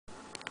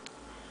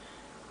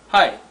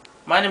Hi,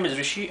 my name is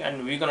Rishi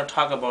and we're going to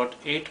talk about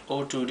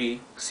 802D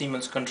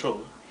Siemens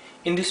control.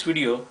 In this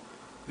video,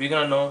 we're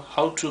going to know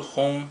how to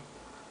home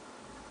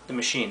the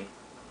machine.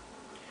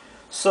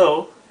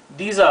 So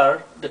these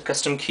are the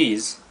custom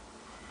keys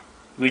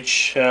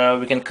which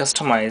we can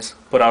customize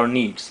for our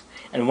needs,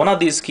 and one of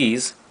these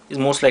keys is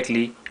most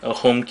likely a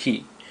home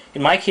key.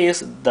 In my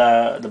case,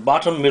 the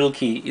bottom middle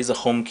key is a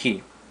home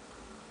key.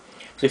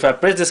 So if I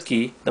press this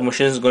key, the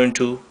machine is going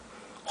to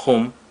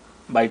home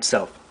by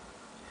itself.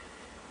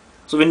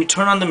 So when you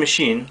turn on the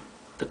machine,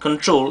 the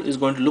control is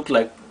going to look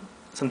like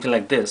something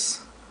like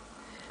this.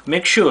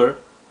 Make sure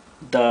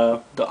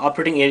the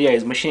operating area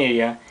is machine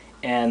area,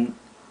 and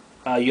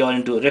you are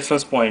into a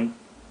reference point.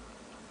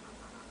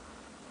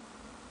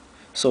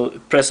 So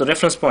press the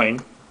reference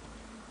point.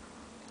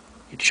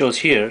 It shows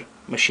here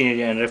machine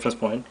area and reference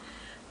point.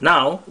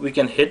 Now we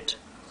can hit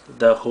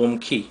the home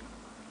key.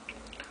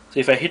 So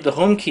if I hit the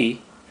home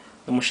key,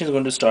 the machine is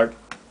going to start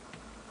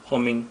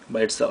homing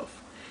by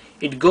itself.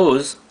 It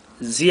goes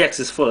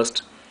Z-axis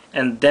first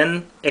and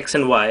then X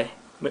and Y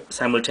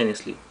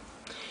simultaneously.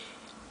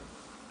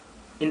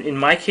 In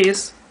my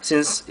case,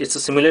 since it's a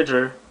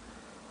simulator,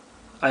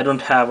 I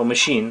don't have a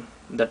machine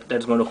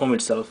that's going to home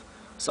itself,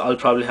 so I'll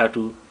probably have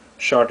to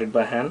short it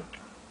by hand.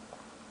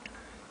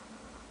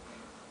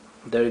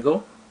 There you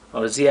go.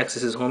 Our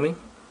Z-axis is homing.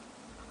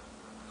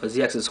 Our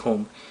Z-axis is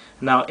home.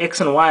 Now X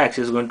and Y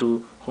axis is going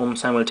to home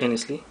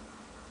simultaneously.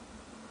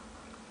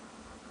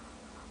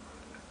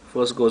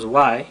 First goes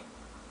Y,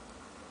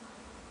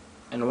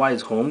 and Y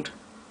is homed,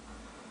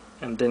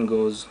 and then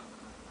goes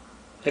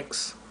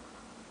X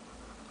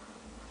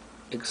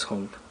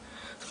homed.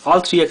 All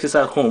three axes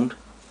are homed,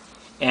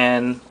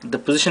 and the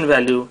position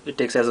value it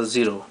takes as a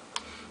 0.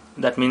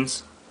 That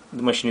means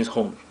the machine is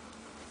homed,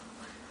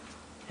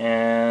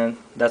 and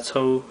that's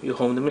how you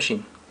home the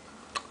machine.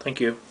 Thank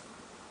you.